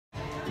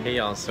Hey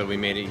y'all, so we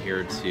made it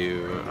here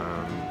to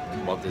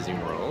Walt Disney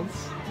World.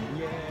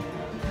 Yay!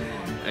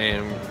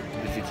 And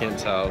if you can't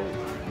tell,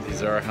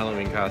 these are our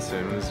Halloween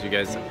costumes. You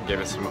guys gave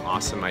us some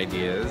awesome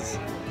ideas,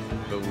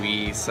 but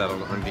we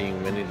settled on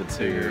being Winnie the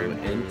Pooh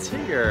and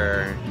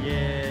Tigger.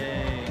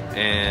 Yay!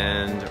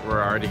 And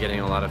we're already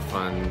getting a lot of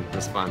fun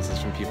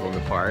responses from people in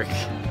the park,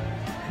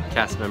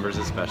 cast members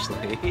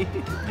especially.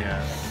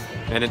 Yeah.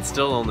 And it's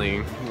still only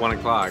 1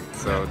 o'clock,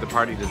 so the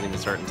party doesn't even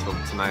start until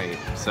tonight.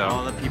 So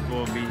all the people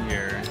will be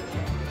here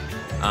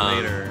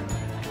later.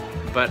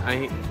 But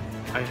I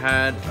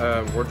had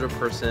a wardrobe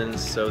person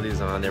sew these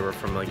on. They were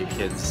from like a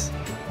kid's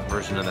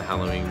version of the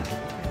Halloween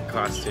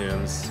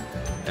costumes.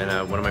 And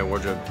one of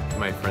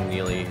my friend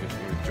Neely, who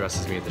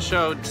dresses me at the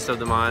show, sewed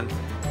them on.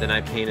 Then I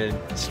painted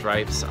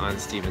stripes on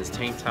Steven's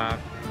tank top.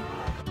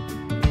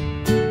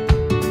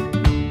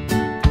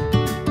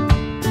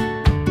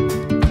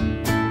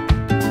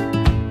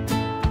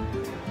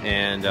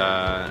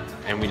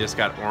 And we just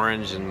got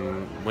orange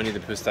and Winnie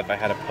the Pooh stuff. I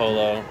had a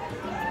polo.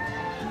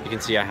 You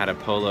can see I had a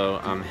polo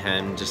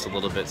hem just a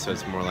little bit so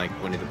it's more like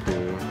Winnie the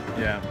Pooh.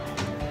 Yeah.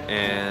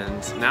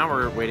 And now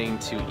we're waiting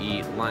to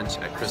eat lunch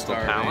at Crystal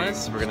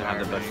Palace. We're gonna have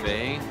the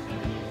buffet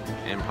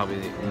and probably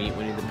meet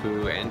Winnie the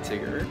Pooh and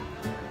Tigger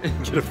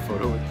and get a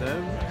photo with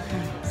them.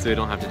 So we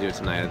don't have to do it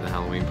tonight at the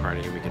Halloween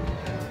party. We can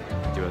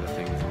do other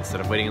things instead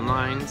of waiting in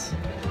lines.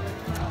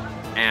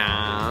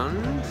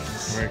 And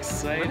we're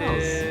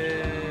excited.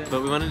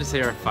 But we wanted to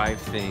say our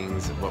 5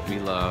 things of what we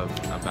love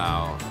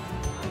about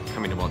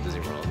coming to Walt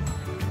Disney World.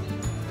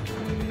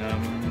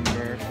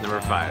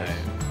 Number 5.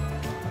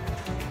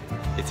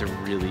 It's a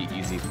really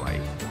easy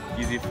flight.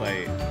 Easy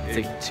flight. It's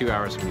like 2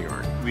 hours from New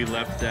York. We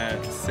left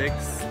at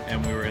 6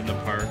 and we were in the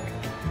park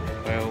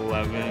by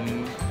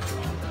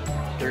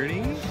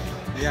 11:30.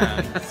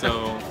 Yeah,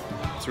 so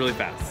it's really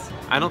fast.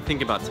 I don't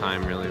think about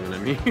time really when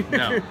I'm here.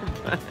 No.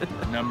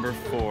 Number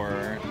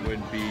 4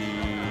 would be...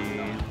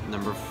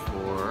 Number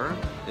 4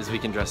 is we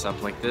can dress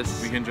up like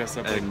this. We can dress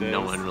up like this.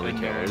 No one really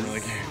cares. No one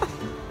really cares.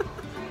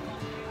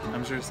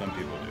 I'm sure some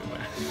people do,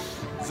 but...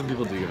 Some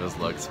people do give us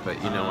looks,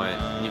 but you know what?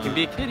 You can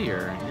be a kid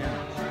here.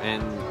 Yeah.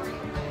 And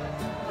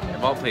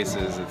of all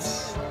places,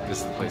 this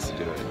is the place to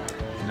do it.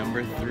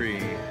 Number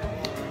 3.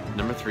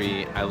 Number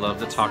 3, I love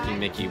the Talking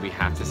Mickey. We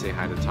have to say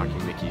hi to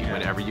Talking Mickey. Yeah.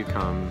 Whenever you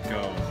come,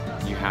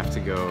 you have to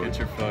go get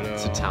your photo,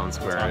 to Town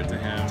Square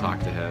and talk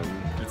to him.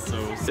 It's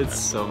so special. It's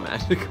so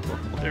magical.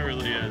 It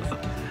really is.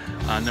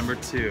 Number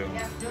 2.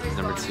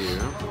 Number 2.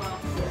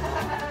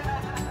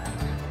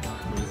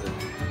 What is it?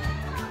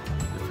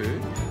 The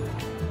food?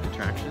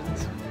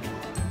 Attractions?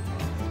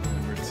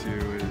 Number 2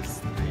 is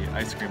the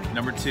ice cream.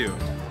 Number 2.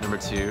 Number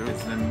 2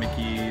 is the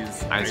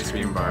Mickey's ice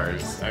cream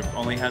bars. I've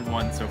only had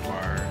one so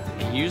far.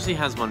 He usually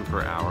has one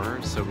per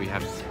hour, so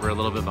we're a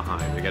little bit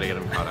behind. We gotta get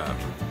him caught up.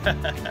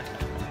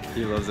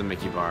 He loves a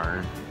Mickey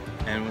bar.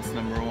 And what's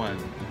number 1?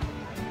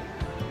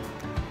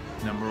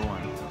 Number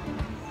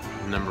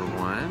 1. Number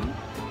 1?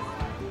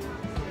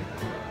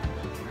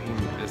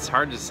 It's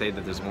hard to say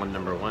that there's one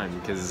number 1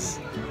 because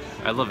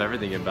I love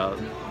everything about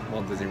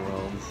Walt Disney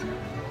World.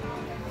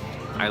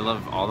 I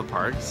love all the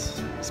parks,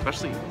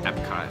 especially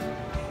Epcot.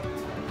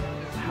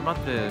 How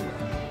about the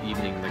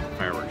evening, like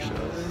fireworks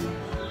shows?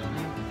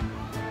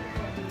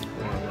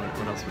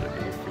 What else would it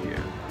be for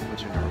you?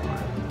 What's your number 1?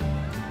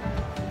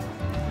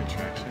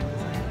 Attractions.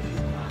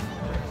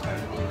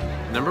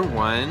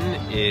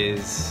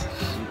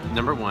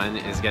 Number one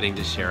is getting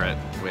to share it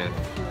with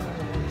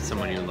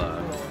someone you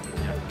love.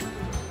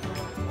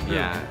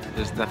 Yeah,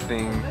 there's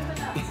nothing...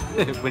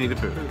 Winnie the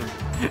Pooh.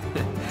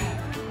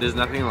 There's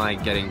nothing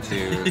like getting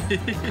to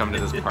come to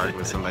this park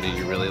with somebody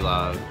you really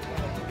love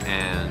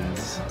and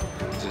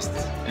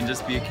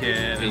just be a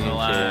kid and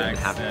relax and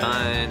have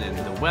fun. And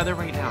the weather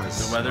right now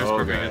is the weather's so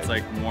perfect. good. It's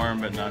like warm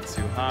but not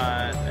too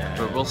hot.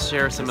 But we'll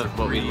share some of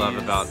what we love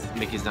about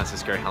Mickey's Not So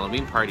Scary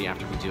Halloween Party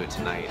after we do it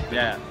tonight.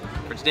 Yeah.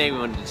 For today, we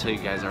wanted to tell you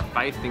guys our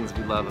 5 things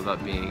we love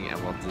about being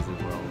at Walt Disney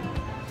World.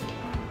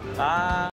 Bye.